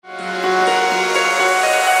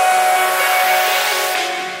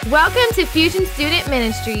Welcome to Fusion Student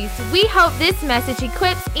Ministries. We hope this message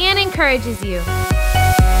equips and encourages you.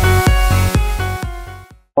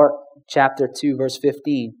 Mark chapter 2, verse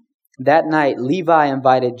 15. That night, Levi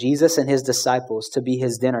invited Jesus and his disciples to be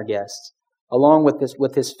his dinner guests, along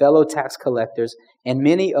with his fellow tax collectors and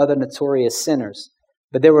many other notorious sinners.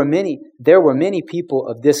 But there were many people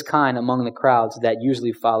of this kind among the crowds that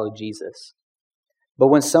usually followed Jesus. But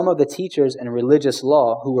when some of the teachers in religious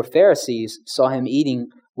law, who were Pharisees, saw him eating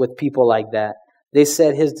with people like that, they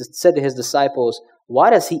said to his disciples, "Why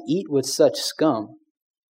does he eat with such scum?"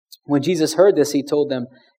 When Jesus heard this, he told them,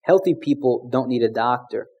 "Healthy people don't need a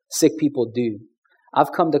doctor. Sick people do.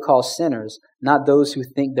 I've come to call sinners, not those who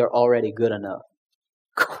think they're already good enough."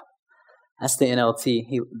 That's the NLT.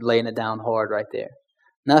 He laying it down hard right there.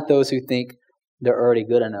 Not those who think they're already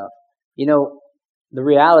good enough. You know, the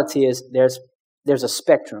reality is there's a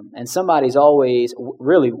spectrum, and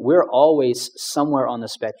we're always somewhere on the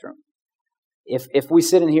spectrum. If we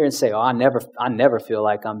sit in here and say, "Oh, I never feel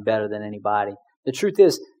like I'm better than anybody," the truth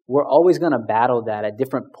is we're always going to battle that at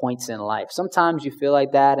different points in life. Sometimes you feel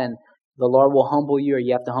like that, and the Lord will humble you, or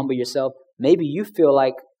you have to humble yourself. Maybe you feel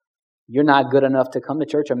like you're not good enough to come to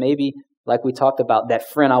church, or maybe, like we talked about, that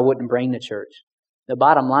friend I wouldn't bring to church. The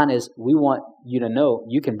bottom line is we want you to know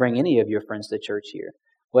you can bring any of your friends to church here.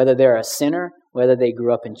 Whether they're a sinner, whether they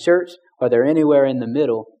grew up in church, or they're anywhere in the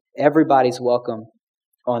middle, everybody's welcome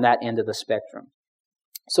on that end of the spectrum.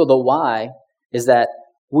 So the why is that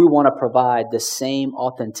we want to provide the same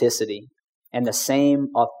authenticity and the same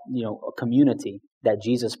community that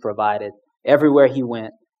Jesus provided everywhere he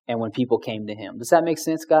went and when people came to him. Does that make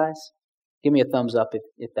sense, guys? Give me a thumbs up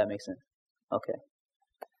if that makes sense. Okay.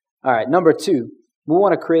 All right, number 2, we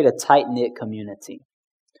want to create a tight-knit community.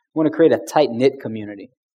 We want to create a tight-knit community.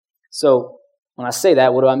 So when I say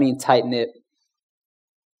that, what do I mean tight-knit?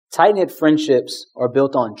 Tight-knit friendships are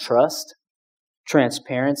built on trust,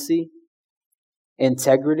 transparency,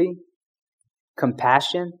 integrity,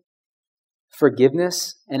 compassion,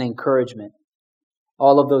 forgiveness, and encouragement.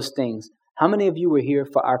 All of those things. How many of you were here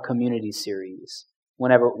for our community series?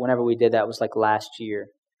 Whenever we did that, it was like last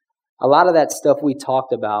year. A lot of that stuff we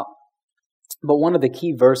talked about, but one of the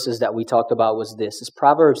key verses that we talked about was this. It's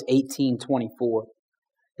Proverbs 18:24.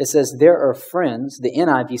 It says, "There are friends," the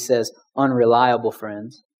NIV says, "unreliable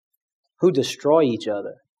friends, who destroy each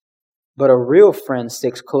other. But a real friend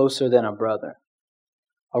sticks closer than a brother."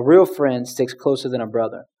 A real friend sticks closer than a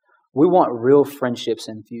brother. We want real friendships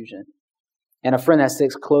in Fusion. And a friend that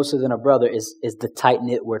sticks closer than a brother is the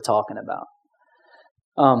tight-knit we're talking about.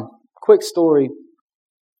 Quick story.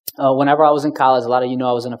 Whenever I was in college, a lot of you know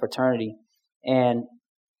I was in a fraternity. And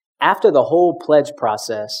after the whole pledge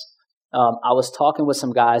process, I was talking with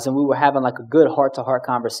some guys, and we were having like a good heart-to-heart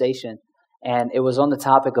conversation. And it was on the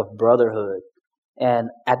topic of brotherhood. And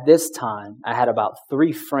at this time, I had about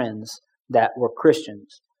 3 friends that were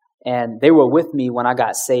Christians. And they were with me when I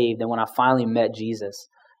got saved and when I finally met Jesus.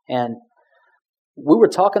 And we were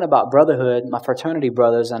talking about brotherhood, my fraternity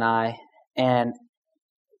brothers and I. And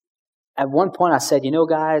at one point I said,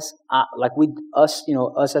 guys,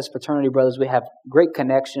 us as fraternity brothers, we have great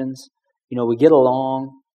connections. We get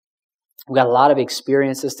along. We got a lot of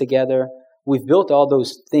experiences together. We've built all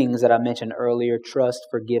those things that I mentioned earlier, trust,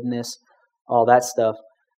 forgiveness, all that stuff.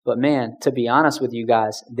 But man, to be honest with you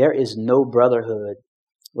guys, there is no brotherhood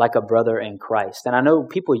like a brother in Christ. And I know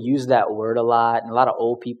people use that word a lot, and a lot of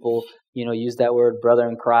old people, use that word, brother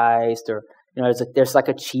in Christ, or, there's like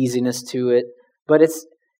a cheesiness to it. But it's,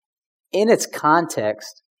 in its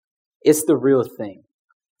context, it's the real thing.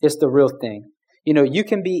 It's the real thing. You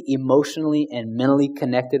can be emotionally and mentally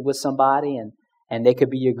connected with somebody, and they could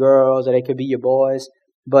be your girls or they could be your boys,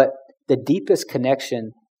 but the deepest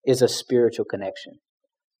connection is a spiritual connection.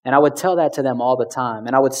 And I would tell that to them all the time.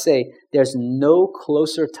 And I would say there's no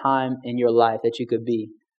closer time in your life that you could be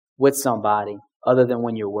with somebody other than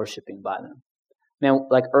when you're worshiping by them. Man,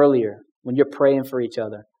 like earlier, when you're praying for each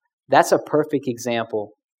other, that's a perfect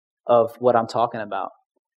example of what I'm talking about.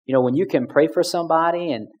 When you can pray for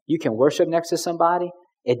somebody and you can worship next to somebody,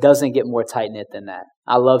 it doesn't get more tight-knit than that.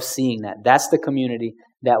 I love seeing that. That's the community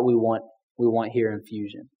that we want here in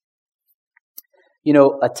Fusion.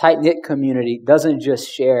 A tight-knit community doesn't just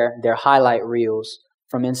share their highlight reels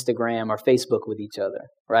from Instagram or Facebook with each other,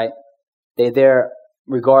 right? They're there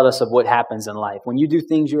regardless of what happens in life. When you do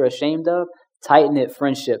things you're ashamed of, tight-knit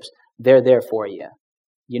friendships, they're there for you.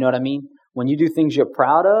 You know what I mean? When you do things you're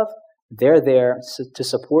proud of, they're there to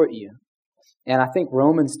support you. And I think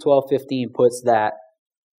Romans 12:15 puts that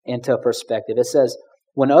into perspective. It says,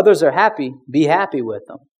 when others are happy, be happy with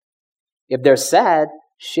them. If they're sad,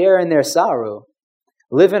 share in their sorrow.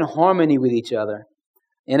 Live in harmony with each other.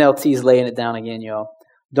 NLT's laying it down again, y'all.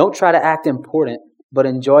 Don't try to act important, but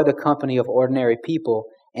enjoy the company of ordinary people,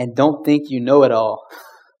 and don't think you know it all.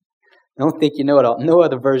 Don't think you know it all. No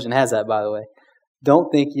other version has that, by the way.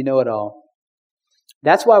 Don't think you know it all.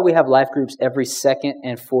 That's why we have life groups every second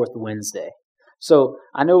and fourth Wednesday. So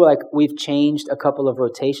I know like we've changed a couple of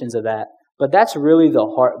rotations of that, but that's really the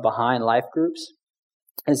heart behind life groups.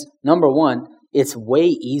 Is number one, it's way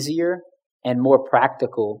easier and more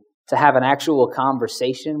practical to have an actual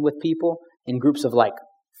conversation with people in groups of like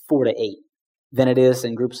 4 to 8 than it is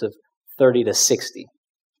in groups of 30 to 60,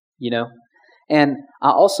 you know? And I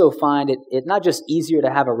also find it not just easier to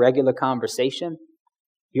have a regular conversation,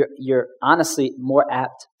 you're honestly more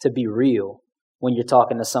apt to be real when you're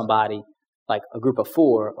talking to somebody like a group of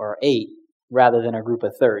 4 or 8 rather than a group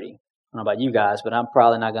of 30. I don't know about you guys, but I'm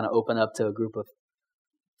probably not going to open up to a group of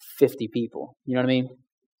 50 people. You know what I mean?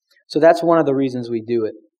 So that's one of the reasons we do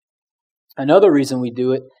it. Another reason we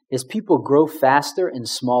do it is people grow faster in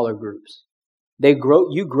smaller groups.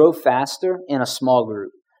 You grow faster in a small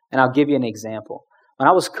group. And I'll give you an example. When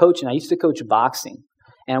I was coaching, I used to coach boxing.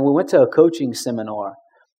 And we went to a coaching seminar.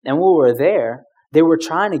 And when we were there, they were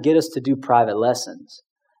trying to get us to do private lessons.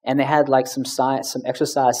 And they had like some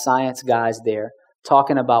exercise science guys there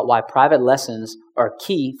talking about why private lessons are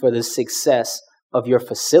key for the success of your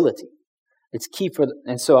facility. It's key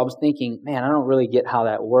and so I was thinking, man, I don't really get how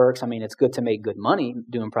that works. I mean, it's good to make good money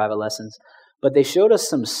doing private lessons, but they showed us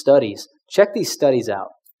some studies. Check these studies out.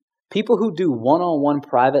 People who do one-on-one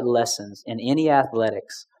private lessons in any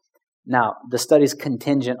athletics. Now, the study's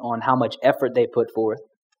contingent on how much effort they put forth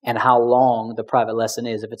and how long the private lesson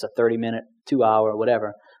is, if it's a 30-minute, 2-hour,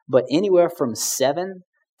 whatever. But anywhere from 7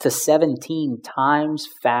 to 17 times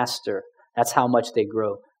faster, that's how much they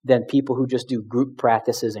grow, than people who just do group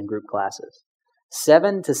practices and group classes.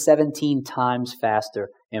 7 to 17 times faster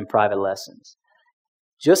in private lessons.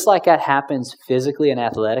 Just like that happens physically and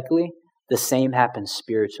athletically, the same happens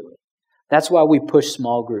spiritually. That's why we push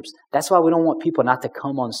small groups. That's why we don't want people not to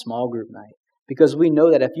come on small group night. Because we know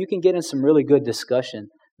that if you can get in some really good discussion,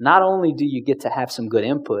 not only do you get to have some good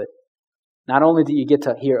input, not only do you get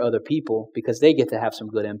to hear other people because they get to have some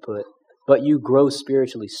good input, but you grow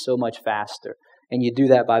spiritually so much faster. And you do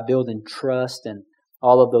that by building trust and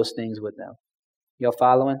all of those things with them. Y'all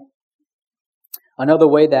following? Another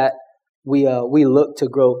way that we look to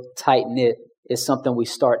grow tight-knit is something we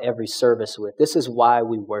start every service with. This is why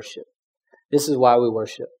we worship. This is why we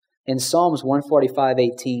worship. In Psalms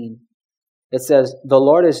 145:18, it says, "The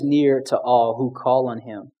Lord is near to all who call on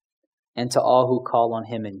him, and to all who call on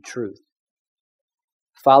him in truth."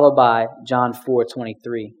 Followed by John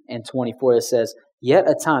 4:23 and 24, it says, "Yet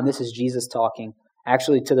a time," this is Jesus talking,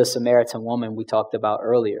 actually to the Samaritan woman we talked about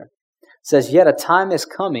earlier. It says, "Yet a time is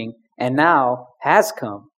coming, and now has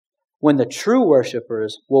come, when the true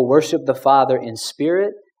worshipers will worship the Father in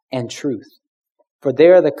spirit and truth. For they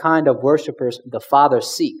are the kind of worshipers the Father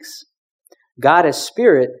seeks. God is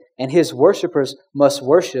spirit, and his worshipers must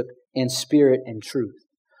worship in spirit and truth."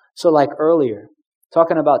 So like earlier,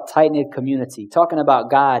 talking about tight-knit community, talking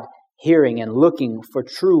about God hearing and looking for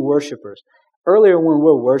true worshipers. Earlier when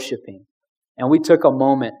we're worshiping, and we took a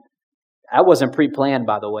moment, that wasn't pre-planned,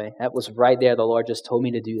 by the way. That was right there. The Lord just told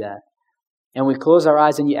me to do that. And we close our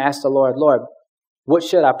eyes and you ask the Lord, "Lord, what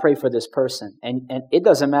should I pray for this person?" And it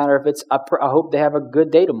doesn't matter if it's, I hope they have a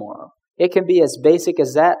good day tomorrow. It can be as basic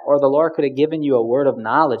as that, or the Lord could have given you a word of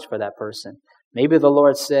knowledge for that person. Maybe the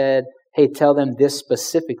Lord said, "Hey, tell them this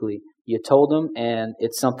specifically." You told them, and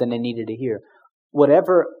it's something they needed to hear.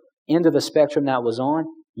 Whatever end of the spectrum that was on,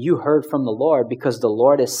 you heard from the Lord, because the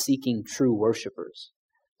Lord is seeking true worshipers.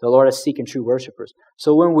 The Lord is seeking true worshipers.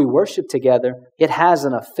 So when we worship together, it has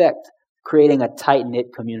an effect, creating a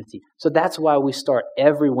tight-knit community. So that's why we start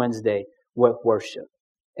every Wednesday with worship.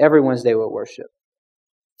 Every Wednesday with worship.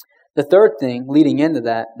 The third thing, leading into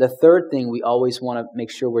that, the third thing we always want to make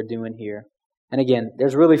sure we're doing here, and again,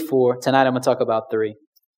 there's really 4. Tonight I'm going to talk about 3,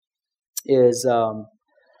 is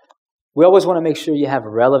we always want to make sure you have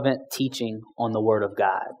relevant teaching on the Word of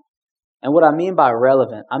God. And what I mean by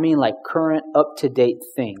relevant, I mean like current, up-to-date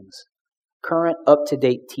things. Current,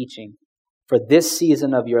 up-to-date teaching for this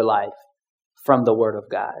season of your life from the Word of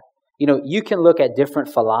God. You know, you can look at different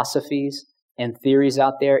philosophies and theories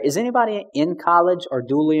out there. Is anybody in college or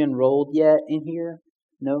duly enrolled yet in here?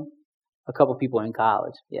 No? A couple people in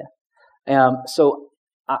college, yeah. So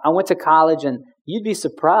I went to college, and you'd be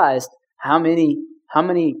surprised how many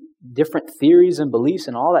different theories and beliefs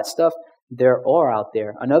and all that stuff there are out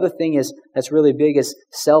there. Another thing that's really big is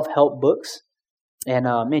self-help books. And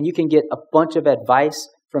man, you can get a bunch of advice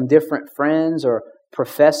from different friends or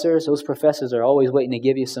professors. Those professors are always waiting to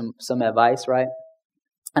give you some advice, right?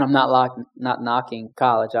 And I'm not knocking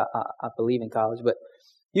college. I believe in college, but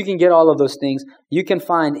you can get all of those things. You can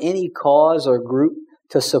find any cause or group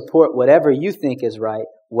to support whatever you think is right,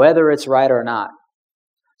 whether it's right or not.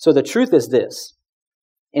 So the truth is this.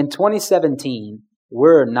 In 2017,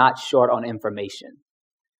 we're not short on information.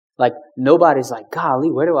 Like, nobody's like,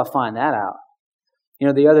 golly, where do I find that out? You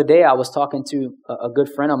know, the other day I was talking to a good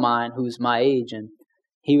friend of mine who's my age, and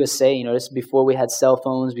he was saying, you know, this is before we had cell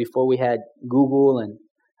phones, before we had Google, and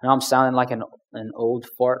I'm sounding like an old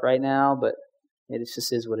fart right now, but it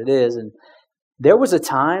just is what it is. And there was a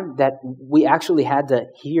time that we actually had to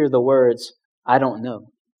hear the words, I don't know.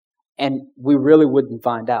 And we really wouldn't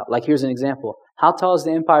find out. Like, here's an example. How tall is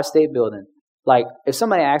the Empire State Building? Like, if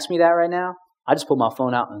somebody asks me that right now, I just pull my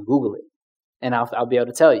phone out and Google it, and I'll be able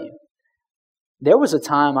to tell you. There was a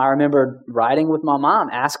time I remember riding with my mom,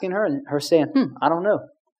 asking her, and her saying, I don't know.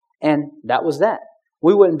 And that was that.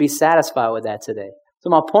 We wouldn't be satisfied with that today. So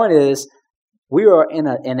my point is, we are in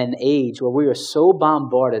an age where we are so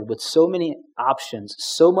bombarded with so many options,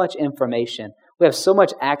 so much information. We have so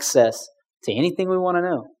much access to anything we want to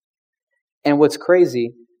know. And what's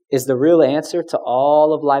crazy is the real answer to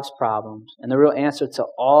all of life's problems and the real answer to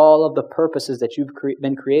all of the purposes that you've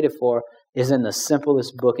been created for is in the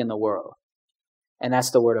simplest book in the world. And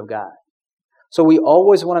that's the Word of God. So we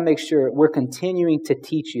always want to make sure we're continuing to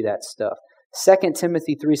teach you that stuff. 2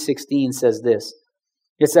 Timothy 3:16 says this.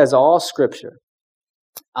 It says all Scripture.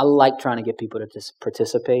 I like trying to get people to just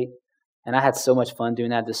participate. And I had so much fun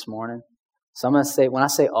doing that this morning. So I'm going to say, when I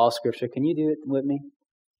say all Scripture, can you do it with me?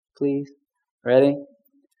 Please? Ready?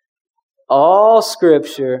 All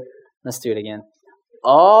Scripture. Let's do it again.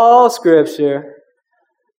 All Scripture.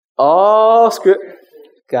 All Scripture.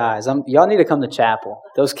 Guys, y'all need to come to chapel.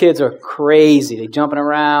 Those kids are crazy. They're jumping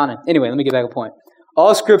around. And anyway, let me get back to the point.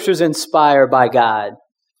 All Scripture is inspired by God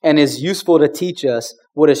and is useful to teach us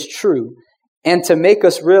what is true and to make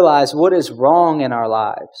us realize what is wrong in our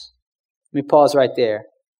lives. Let me pause right there.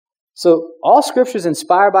 So all Scripture is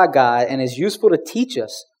inspired by God and is useful to teach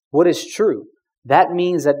us what is true. That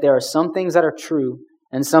means that there are some things that are true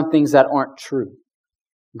and some things that aren't true.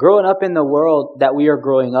 Growing up in the world that we are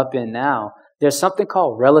growing up in now, there's something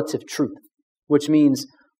called relative truth, which means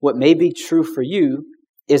what may be true for you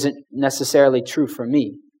isn't necessarily true for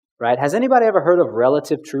me, right? Has anybody ever heard of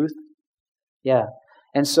relative truth? Yeah.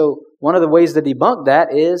 And so one of the ways to debunk that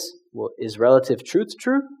is, well, is relative truth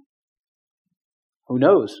true? Who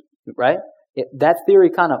knows, right? That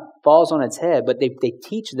theory kind of falls on its head, but they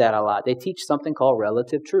teach that a lot. They teach something called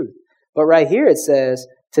relative truth. But right here it says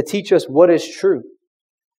to teach us what is true.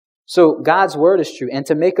 So God's Word is true, and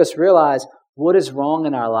to make us realize what is wrong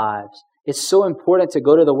in our lives. It's so important to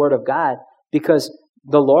go to the Word of God because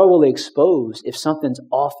the Lord will expose if something's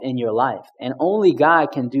off in your life. And only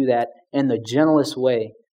God can do that in the gentlest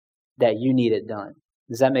way that you need it done.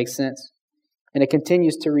 Does that make sense? And it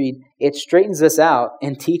continues to read, it straightens us out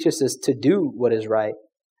and teaches us to do what is right.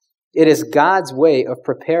 It is God's way of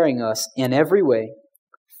preparing us in every way,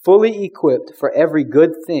 fully equipped for every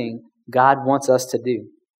good thing God wants us to do.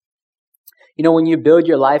 You know, when you build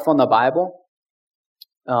your life on the Bible,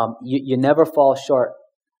 you never fall short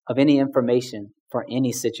of any information for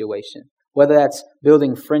any situation, whether that's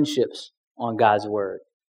building friendships on God's Word.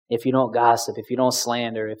 If you don't gossip, if you don't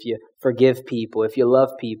slander, if you forgive people, if you love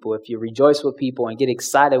people, if you rejoice with people and get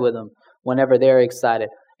excited with them whenever they're excited,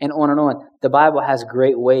 and on and on. The Bible has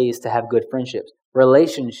great ways to have good friendships,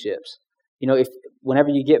 relationships. You know, whenever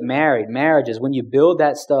you get married, marriages, when you build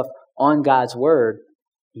that stuff on God's Word,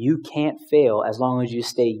 you can't fail as long as you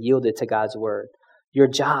stay yielded to God's Word. Your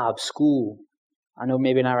job, school, I know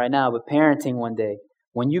maybe not right now, but parenting one day.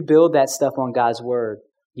 When you build that stuff on God's Word,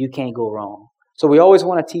 you can't go wrong. So we always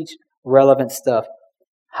want to teach relevant stuff.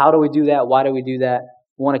 How do we do that? Why do we do that?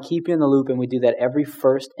 We want to keep you in the loop, and we do that every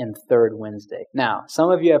first and third Wednesday. Now, some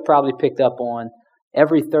of you have probably picked up on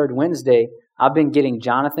every third Wednesday, I've been getting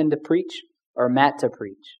Jonathan to preach or Matt to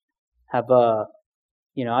preach. I'll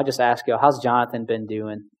just ask y'all, how's Jonathan been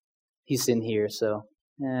doing? He's in here, so,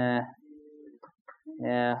 yeah.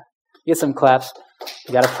 Get some claps.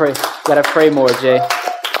 You gotta pray more, Jay.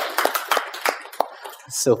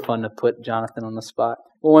 It's so fun to put Jonathan on the spot.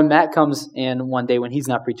 Well, when Matt comes in one day when he's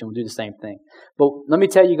not preaching, we'll do the same thing. But let me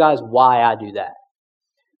tell you guys why I do that.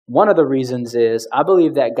 One of the reasons is I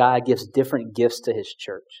believe that God gives different gifts to His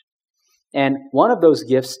church. And one of those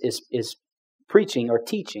gifts is preaching or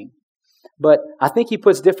teaching. But I think He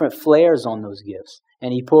puts different flares on those gifts.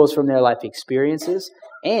 And He pulls from their life experiences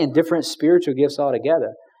and different spiritual gifts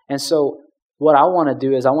altogether. And so what I want to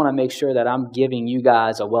do is I want to make sure that I'm giving you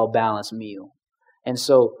guys a well-balanced meal. And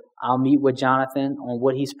so I'll meet with Jonathan on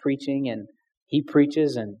what he's preaching, and he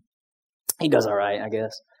preaches and he does all right, I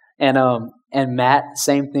guess. And Matt,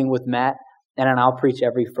 same thing with Matt. And then I'll preach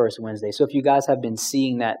every first Wednesday. So if you guys have been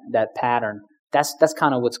seeing that pattern, that's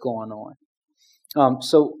kind of what's going on.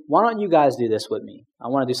 So why don't you guys do this with me? I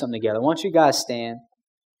want to do something together. Why don't you guys stand?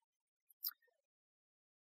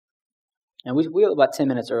 And we're about 10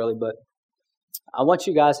 minutes early, but I want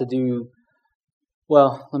you guys to do,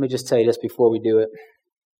 well, let me just tell you this before we do it.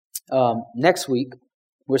 Next week,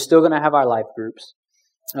 we're still going to have our life groups.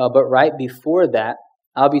 But right before that,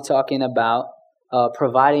 I'll be talking about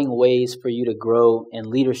providing ways for you to grow in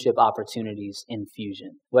leadership opportunities in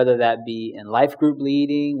Fusion, whether that be in life group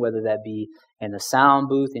leading, whether that be in the sound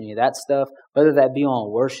booth, any of that stuff, whether that be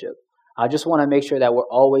on worship. I just want to make sure that we're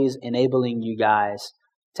always enabling you guys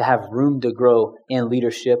to have room to grow in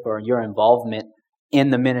leadership or your involvement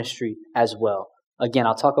in the ministry as well. Again,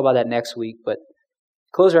 I'll talk about that next week, but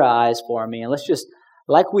close your eyes for me and let's just,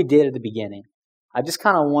 like we did at the beginning, I just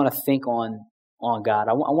kind of want to think on God.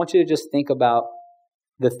 I want you to just think about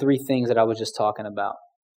the three things that I was just talking about.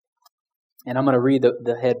 And I'm going to read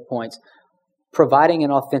the head points. Providing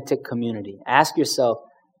an authentic community. Ask yourself,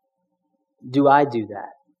 do I do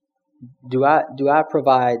that? Do I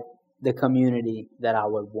provide the community that I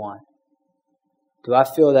would want? Do I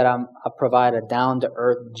feel that I provide a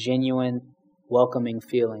down-to-earth, genuine, welcoming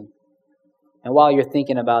feeling? And while you're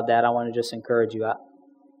thinking about that, I want to just encourage you.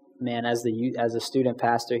 Man, as a student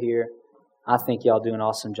pastor here, I think y'all do an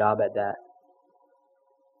awesome job at that.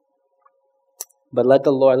 But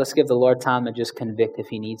let's give the Lord time to just convict if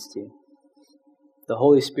He needs to. The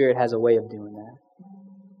Holy Spirit has a way of doing that.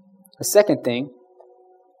 The second thing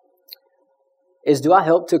is, do I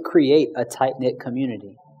help to create a tight-knit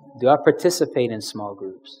community? Do I participate in small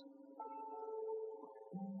groups?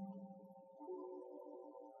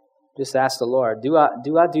 Just ask the Lord, do I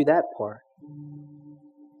do that part?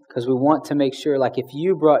 Because we want to make sure, like if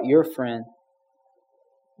you brought your friend,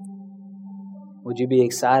 would you be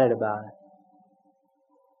excited about it?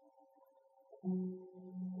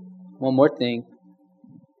 One more thing.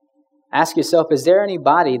 Ask yourself, is there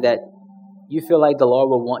anybody that you feel like the Lord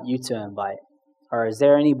will want you to invite? Or is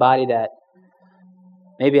there anybody that,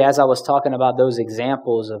 maybe as I was talking about those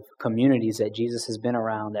examples of communities that Jesus has been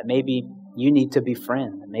around, that maybe you need to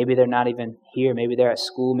befriend? Maybe they're not even here. Maybe they're at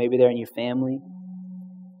school. Maybe they're in your family.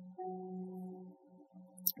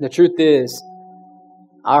 The truth is,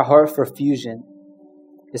 our heart for Fusion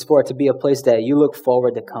is for it to be a place that you look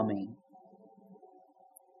forward to coming.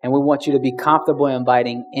 And we want you to be comfortable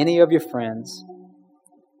inviting any of your friends.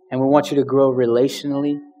 And we want you to grow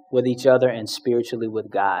relationally with each other and spiritually with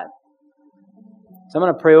God. So I'm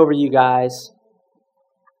going to pray over you guys.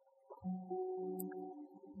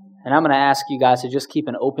 And I'm going to ask you guys to just keep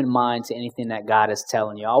an open mind to anything that God is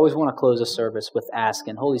telling you. I always want to close a service with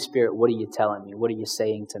asking, Holy Spirit, what are you telling me? What are you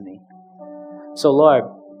saying to me? So Lord,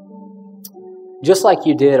 just like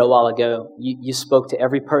you did a while ago, you spoke to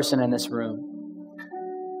every person in this room.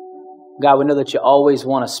 God, we know that you always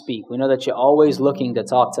want to speak. We know that you're always looking to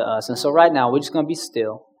talk to us. And so right now, we're just going to be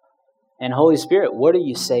still. And Holy Spirit, what are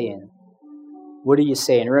you saying? What are you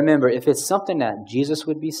saying? Remember, if it's something that Jesus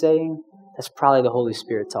would be saying, that's probably the Holy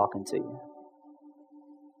Spirit talking to you.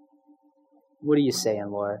 What are you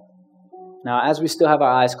saying, Lord? Now, as we still have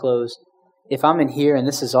our eyes closed, if I'm in here and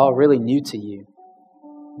this is all really new to you,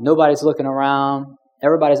 nobody's looking around,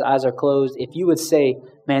 everybody's eyes are closed, if you would say,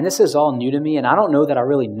 man, this is all new to me and I don't know that I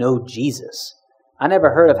really know Jesus. I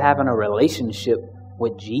never heard of having a relationship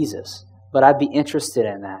with Jesus, but I'd be interested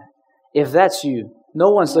in that. If that's you, no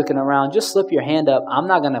one's looking around, just slip your hand up. I'm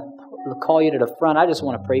not going to call you to the front. I just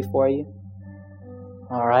want to pray for you.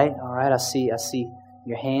 All right. I see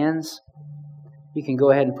your hands. You can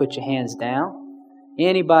go ahead and put your hands down.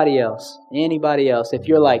 Anybody else? If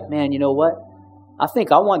you're like, man, you know what? I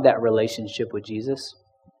think I want that relationship with Jesus.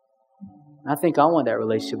 Let's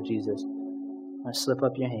slip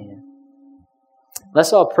up your hand.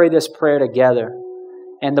 Let's all pray this prayer together.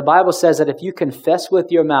 And the Bible says that if you confess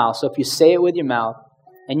with your mouth, so if you say it with your mouth,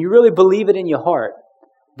 and you really believe it in your heart,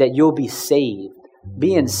 that you'll be saved.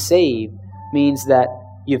 Being saved means that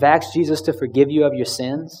you've asked Jesus to forgive you of your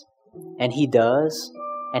sins, and He does,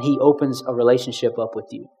 and He opens a relationship up with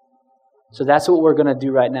you. So that's what we're going to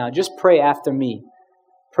do right now. Just pray after me.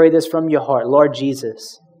 Pray this from your heart. Lord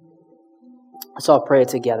Jesus. Let's all pray it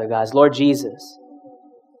together, guys. Lord Jesus,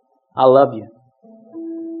 I love you.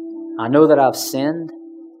 I know that I've sinned,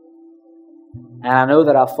 and I know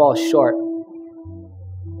that I fall short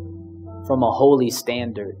from a holy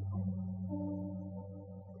standard.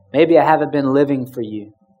 Maybe I haven't been living for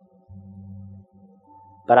you,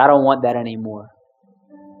 but I don't want that anymore.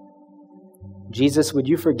 Jesus, would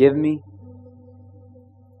you forgive me?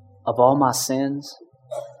 of all my sins?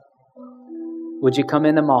 Would you come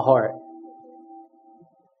into my heart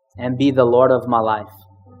and be the Lord of my life?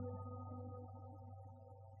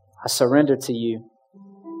 I surrender to you,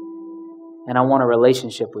 and I want a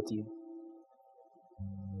relationship with you.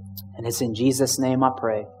 And it's in Jesus' name I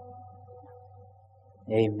pray.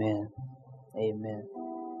 Amen. Amen.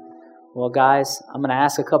 Well, guys, I'm going to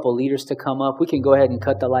ask a couple leaders to come up. We can go ahead and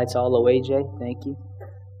cut the lights all the way, Jay. Thank you.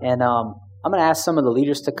 And I'm going to ask some of the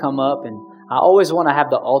leaders to come up. And I always want to have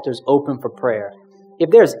the altars open for prayer. If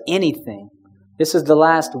there's anything, this is the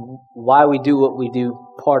last why we do what we do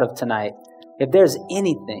part of tonight. If there's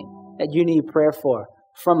anything that you need prayer for,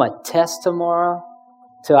 from a test tomorrow,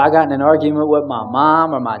 to I got in an argument with my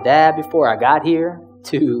mom or my dad before I got here,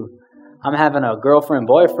 to I'm having a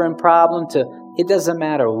girlfriend-boyfriend problem, to it doesn't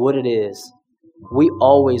matter what it is. We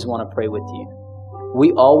always want to pray with you.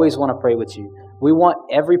 We always want to pray with you. We want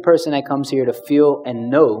every person that comes here to feel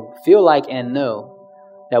like and know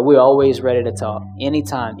that we're always ready to talk.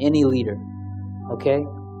 Anytime, any leader. Okay?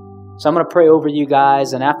 So I'm going to pray over you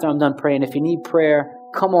guys. And after I'm done praying, if you need prayer,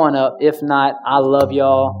 come on up. If not, I love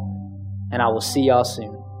y'all. And I will see y'all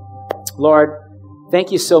soon. Lord,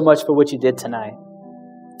 thank you so much for what you did tonight.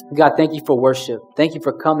 God, thank you for worship. Thank you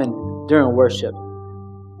for coming during worship.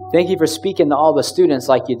 Thank you for speaking to all the students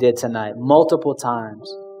like you did tonight, multiple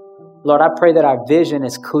times. Lord, I pray that our vision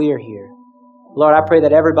is clear here. Lord, I pray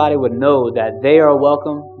that everybody would know that they are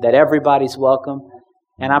welcome, that everybody's welcome.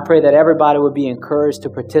 And I pray that everybody would be encouraged to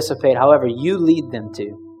participate however you lead them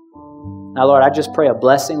to. Now, Lord, I just pray a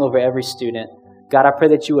blessing over every student. God, I pray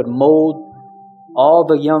that you would mold all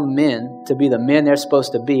the young men to be the men they're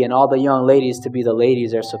supposed to be and all the young ladies to be the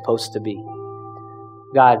ladies they're supposed to be.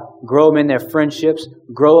 God, grow them in their friendships,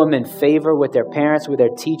 grow them in favor with their parents, with their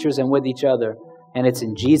teachers, and with each other. And it's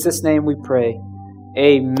in Jesus' name we pray.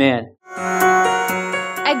 Amen.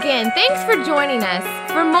 Again, thanks for joining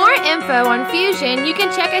us. For more info on Fusion, you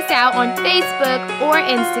can check us out on Facebook or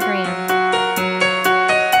Instagram.